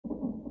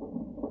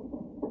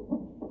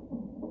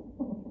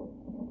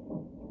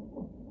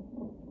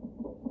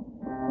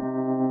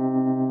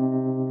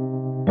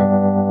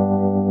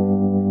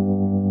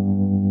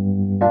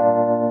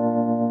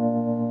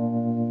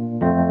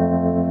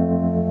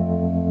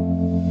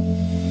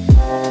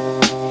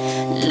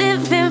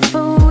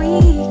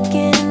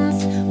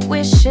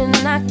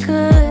I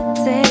could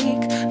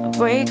take a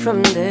break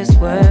from this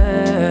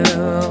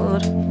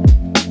world.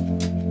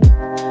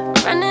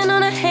 Running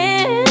on a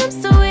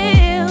hamster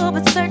wheel,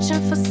 but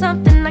searching for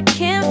something I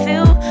can't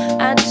feel.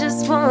 I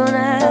just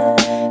wanna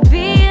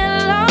be a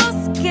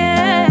lost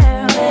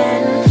girl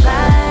and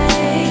fly.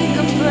 Take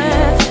a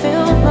breath,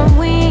 feel my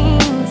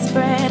wings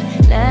spread,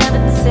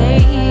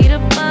 levitate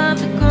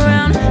above the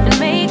ground and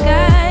make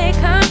eye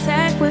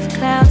contact with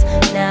clouds.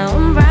 Now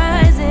I'm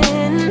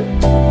rising,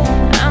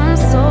 I'm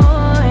soaring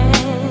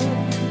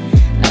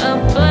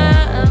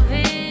above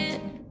it.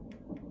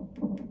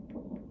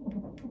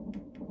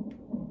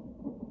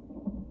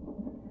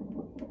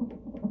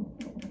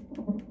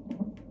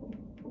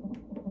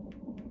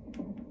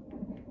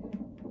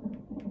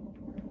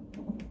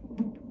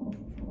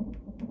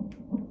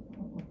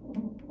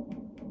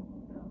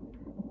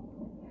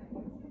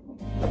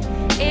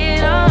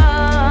 It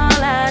all,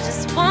 I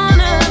just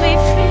wanna be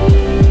free.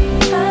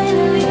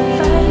 Finally,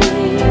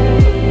 finally,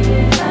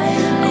 finally.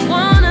 I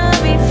wanna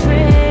be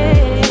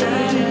free.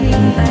 Finally,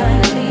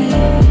 finally,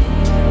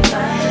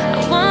 finally. I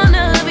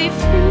wanna be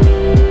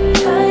free.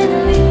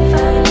 Finally,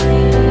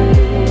 finally,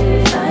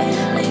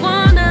 finally. I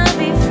wanna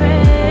be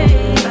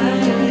free.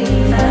 Finally,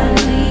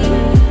 finally,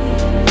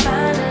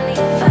 finally,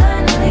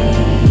 finally.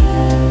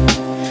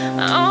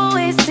 I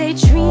always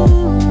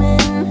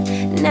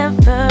daydreaming,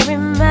 never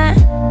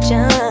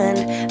imagined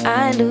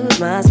I lose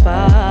my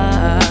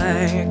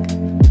spark.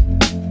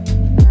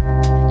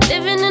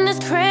 Living in this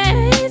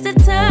crazy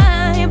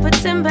time,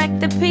 putting back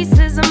the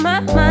pieces of my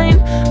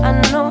mind. I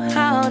know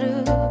how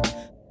to.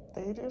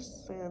 They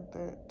just said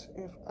that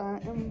if I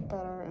am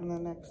better in the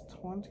next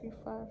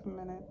 25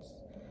 minutes,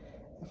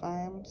 if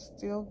I am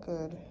still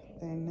good,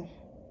 then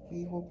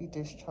we will be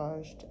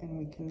discharged and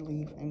we can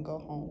leave and go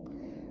home.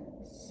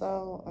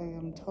 So I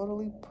am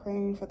totally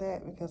praying for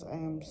that because I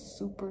am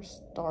super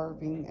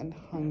starving and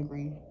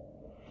hungry.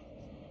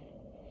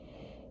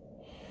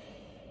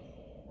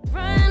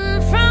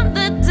 Run from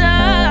the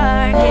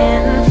dark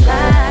and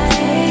fly.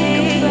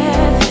 Take a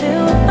breath,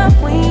 feel my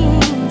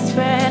wings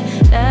spread,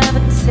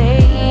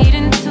 levitate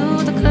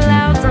into the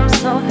clouds. I'm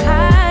so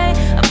high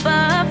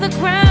above the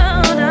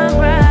ground. I'm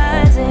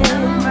rising,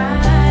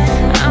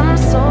 I'm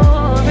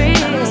soaring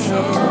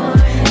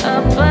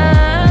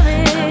above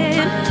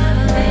it.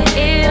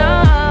 It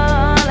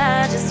all,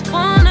 I just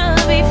wanna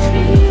be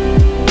free.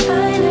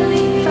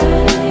 Finally,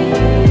 finally,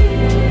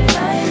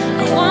 finally.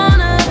 I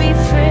wanna be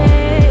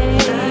free.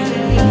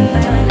 Finally,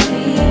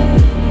 finally,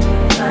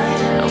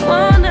 finally. I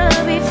wanna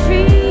be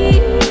free.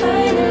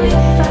 Finally,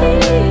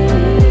 finally,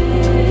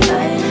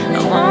 finally. I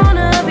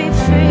wanna be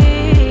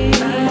free.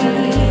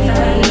 Finally,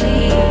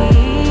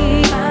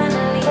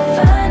 finally,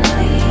 finally,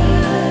 finally.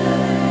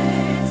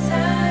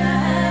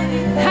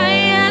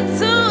 Higher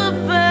to a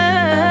bird.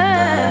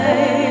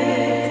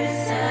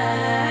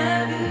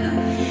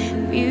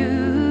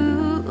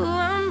 You,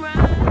 I'm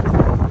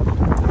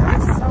right.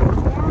 It's so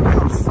warm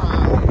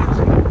outside.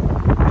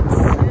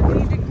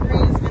 70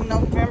 degrees in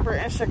November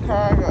in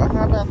Chicago.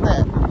 How about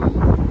that?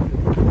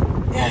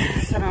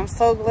 Yes, and I'm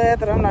so glad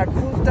that I'm not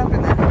cooped up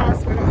in that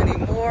hospital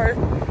anymore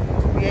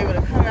to be able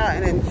to come out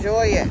and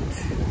enjoy it.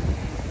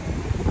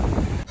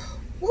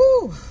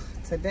 Woo!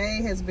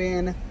 Today has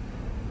been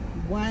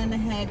one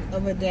heck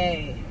of a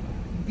day.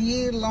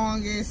 The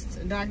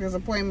longest doctor's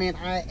appointment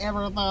I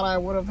ever thought I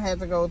would have had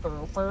to go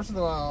through. First of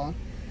all,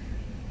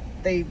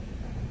 they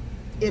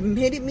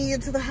admitted me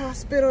into the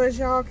hospital, as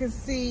y'all can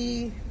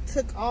see,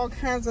 took all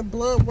kinds of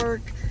blood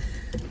work.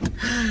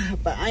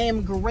 But I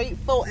am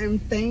grateful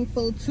and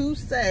thankful to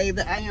say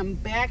that I am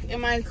back in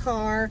my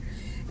car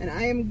and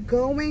I am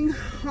going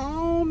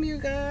home, you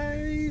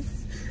guys.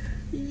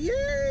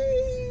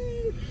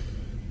 Yay!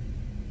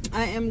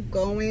 I am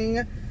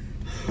going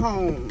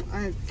home.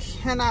 I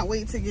cannot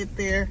wait to get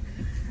there.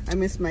 I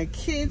miss my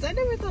kids. I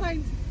never thought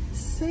I'd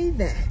say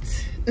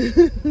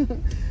that.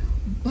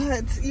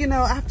 But, you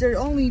know, after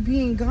only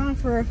being gone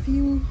for a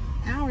few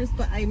hours,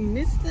 but I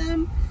miss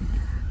them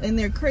and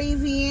their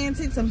crazy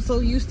antics. I'm so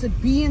used to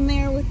being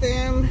there with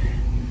them,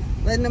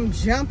 letting them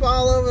jump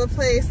all over the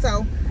place.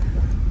 So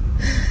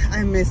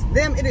I miss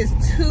them. It is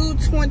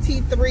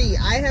 2:23.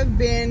 I have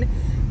been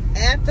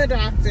at the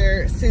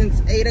doctor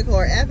since 8 o'clock,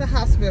 or at the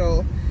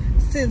hospital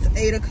since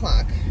 8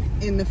 o'clock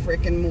in the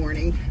freaking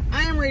morning.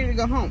 I am ready to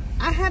go home.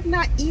 I have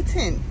not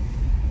eaten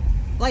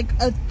like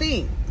a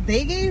thing.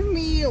 They gave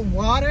me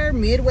water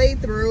midway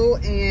through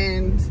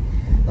and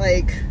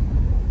like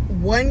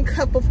 1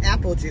 cup of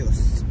apple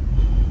juice.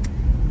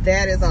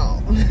 That is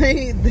all.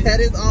 That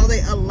is all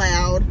they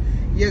allowed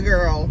your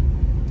girl.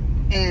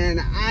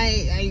 And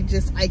I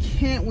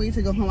can't wait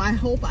to go home. I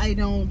hope I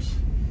don't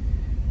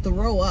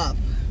throw up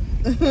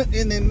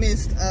in the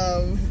midst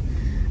of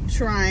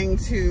trying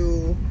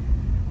to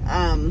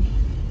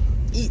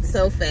eat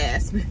so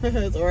fast,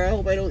 or I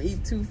hope I don't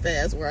eat too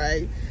fast where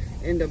I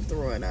end up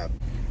throwing up.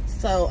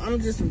 So I'm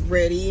just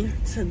ready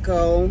to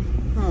go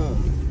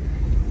home.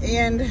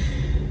 And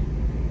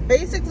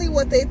basically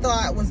what they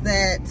thought was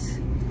that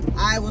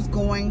I was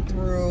going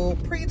through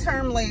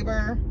preterm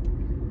labor,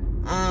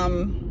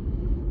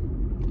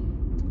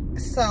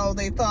 So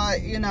they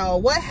thought, you know,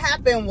 what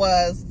happened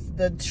was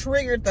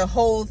triggered the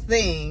whole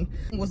thing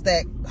was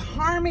that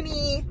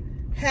Harmony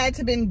had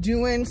to been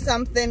doing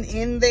something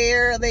in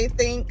there. They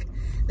think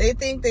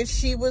that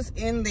she was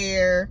in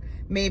there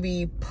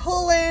maybe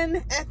pulling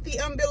at the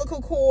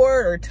umbilical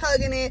cord or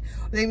tugging it.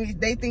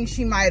 They think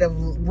she might have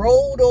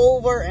rolled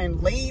over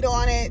and laid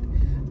on it,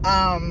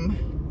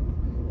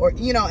 or,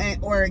 you know,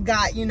 or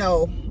got, you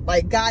know,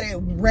 like got it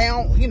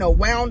round, you know,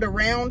 wound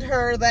around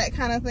her, that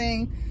kind of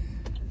thing.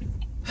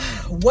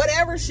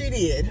 Whatever she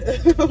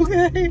did,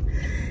 okay,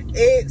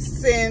 it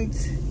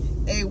sent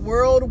a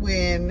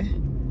whirlwind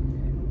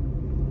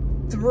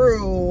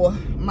through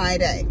my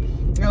day,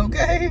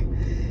 okay?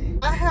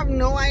 I have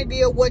no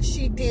idea what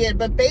she did,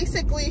 but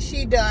basically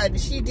she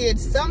did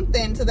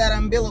something to that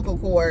umbilical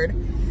cord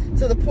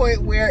to the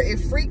point where it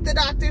freaked the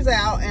doctors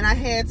out, and I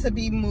had to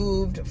be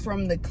moved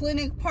from the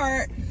clinic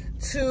part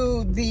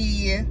to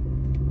the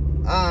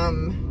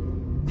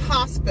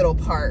hospital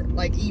part,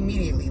 like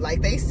immediately.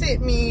 Like, they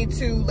sent me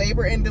to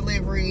labor and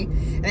delivery,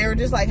 and they were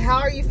just like, how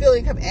are you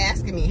feeling? Kept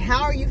asking me,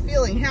 how are you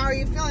feeling? How are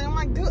you feeling? I'm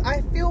like, dude, I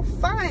feel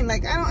fine.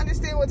 Like, I don't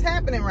understand what's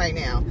happening right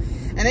now.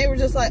 And they were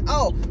just like,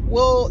 oh,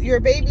 well,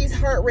 your baby's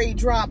heart rate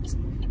dropped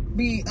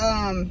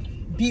below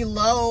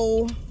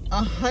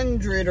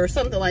 100 or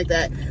something like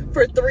that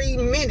for 3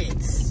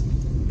 minutes.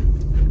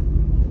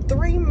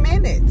 3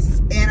 minutes.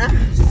 And I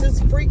was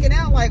just freaking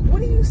out, like,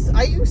 what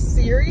are you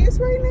serious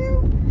right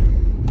now?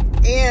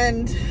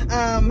 And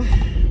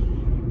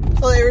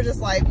so they were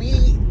just like,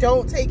 we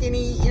don't take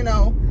any, you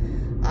know,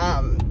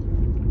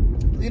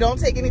 we don't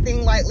take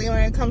anything lightly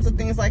when it comes to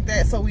things like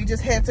that. So we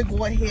just had to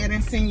go ahead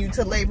and send you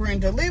to labor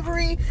and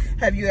delivery.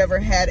 Have you ever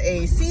had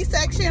a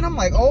C-section? I'm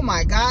like, oh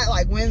my God.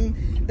 Like,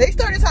 when they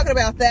started talking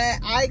about that,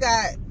 I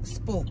got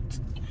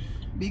spooked,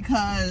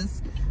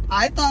 because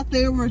I thought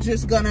they were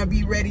just gonna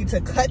be ready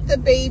to cut the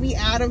baby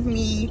out of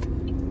me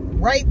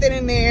right then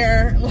and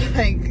there.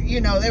 Like,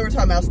 you know, they were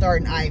talking about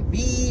starting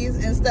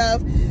IVs and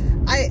stuff.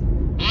 I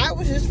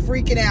was just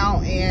freaking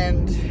out,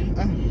 and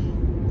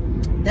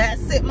that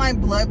sent my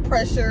blood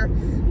pressure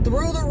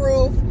through the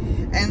roof.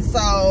 And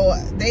so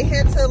they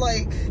had to,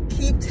 like,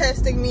 keep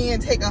testing me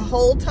and take a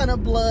whole ton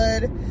of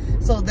blood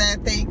so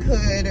that they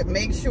could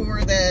make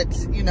sure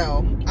that, you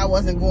know, I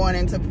wasn't going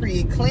into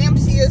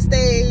preeclampsia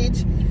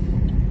stage.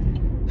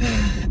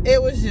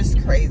 It was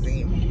just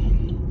crazy.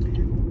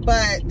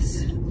 But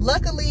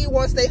luckily,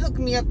 once they hooked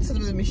me up to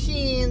the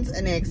machines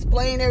and they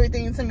explained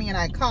everything to me and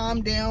I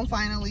calmed down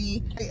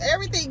finally,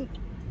 everything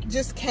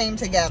just came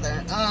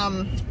together.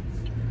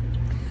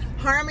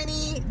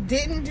 Harmony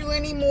didn't do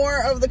any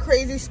more of the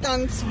crazy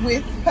stunts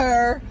with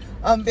her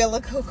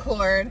umbilical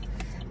cord,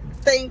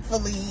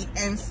 thankfully.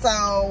 And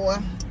so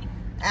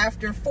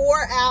after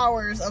 4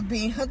 hours of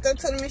being hooked up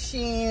to the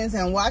machines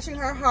and watching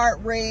her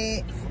heart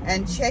rate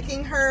and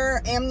checking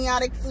her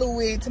amniotic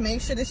fluid to make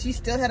sure that she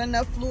still had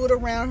enough fluid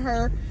around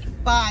her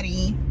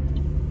body,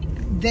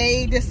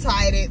 they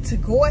decided to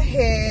go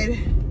ahead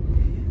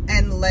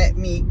and let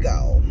me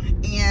go.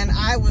 And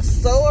I was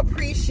so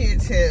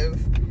appreciative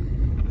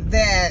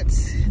that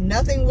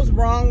nothing was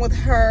wrong with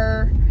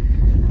her,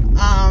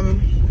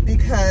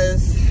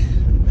 because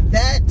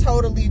that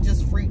totally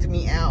just freaked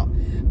me out.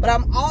 But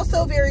I'm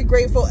also very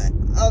grateful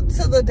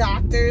to the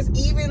doctors,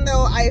 even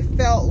though I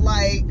felt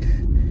like,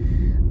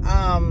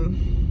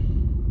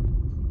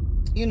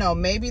 you know,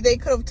 maybe they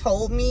could have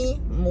told me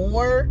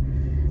more,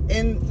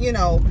 and, you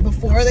know,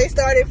 before they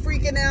started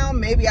freaking out,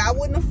 maybe I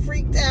wouldn't have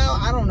freaked out.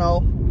 I don't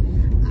know.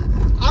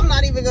 I'm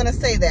not even going to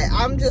say that.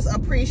 I'm just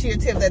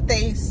appreciative that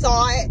they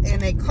saw it and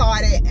they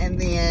caught it,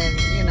 and then,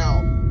 you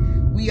know,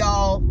 we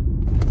all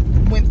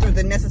went through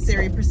the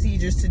necessary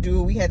procedures to do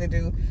what we had to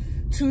do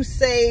to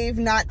save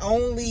not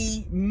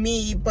only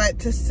me, but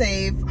to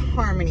save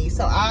Harmony.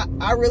 So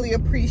I really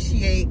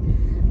appreciate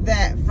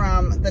that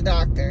from the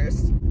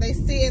doctors. They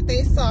said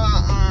they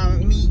saw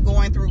me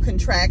going through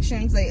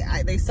contractions.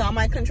 They saw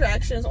my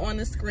contractions on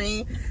the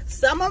screen.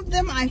 Some of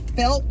them I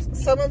felt,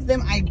 some of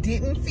them I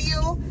didn't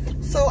feel.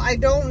 So I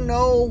don't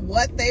know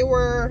what they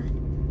were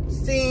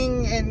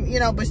seeing, and, you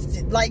know, but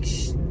like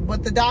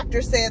what the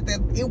doctor said, that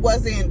it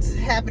wasn't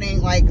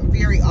happening like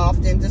very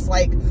often, just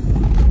like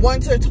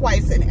once or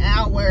twice an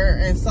hour.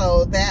 And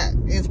so that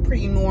is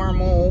pretty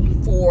normal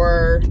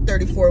for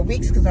 34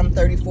 weeks, because I'm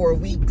 34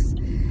 weeks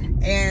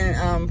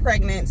and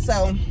pregnant.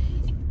 So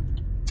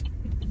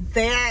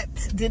that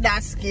did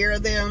not scare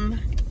them,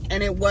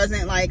 and it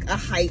wasn't like a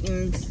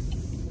heightened,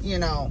 you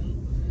know,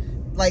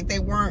 like they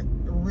weren't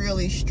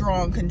really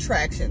strong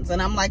contractions.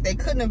 And I'm like, they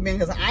couldn't have been,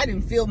 because I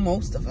didn't feel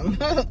most of them.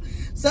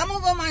 Some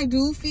of them I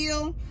do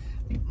feel,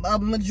 a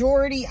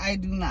majority I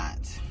do not.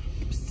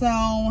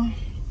 So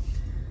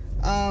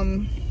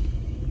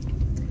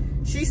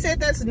she said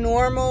that's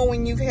normal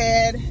when you've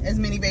had as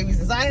many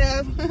babies as I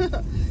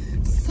have.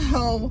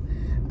 So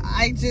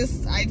I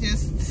just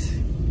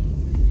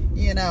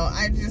You know,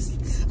 I'm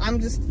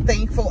just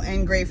thankful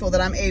and grateful that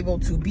I'm able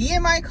to be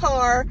in my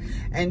car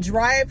and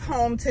drive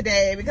home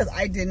today, because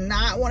I did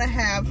not want to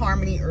have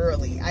Harmony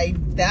early.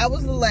 That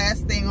was the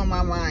last thing on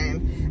my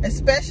mind,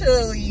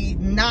 especially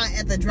not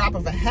at the drop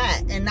of a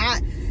hat, and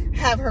not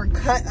have her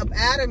cut up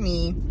out of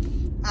me,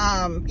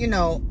 on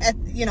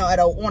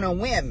a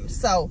whim.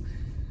 So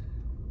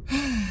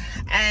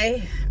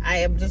I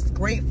am just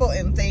grateful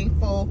and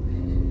thankful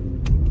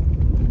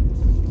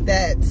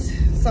that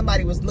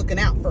somebody was looking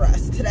out for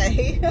us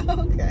today.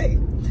 Okay,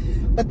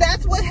 but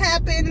that's what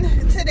happened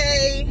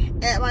today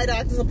at my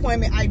doctor's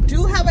appointment. I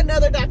do have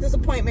another doctor's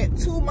appointment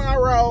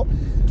tomorrow,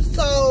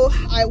 so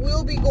I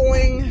will be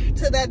going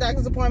to that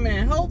doctor's appointment,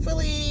 and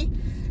hopefully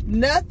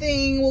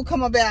nothing will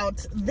come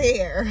about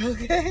there.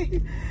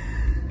 Okay,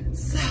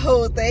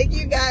 so thank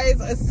you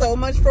guys so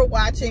much for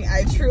watching.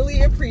 I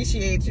truly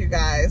appreciate you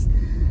guys.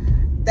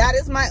 That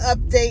is my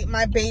update,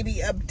 my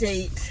baby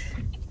update.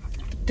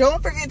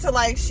 Don't forget to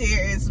like,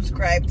 share, and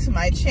subscribe to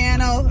my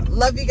channel.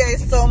 Love you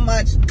guys so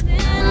much.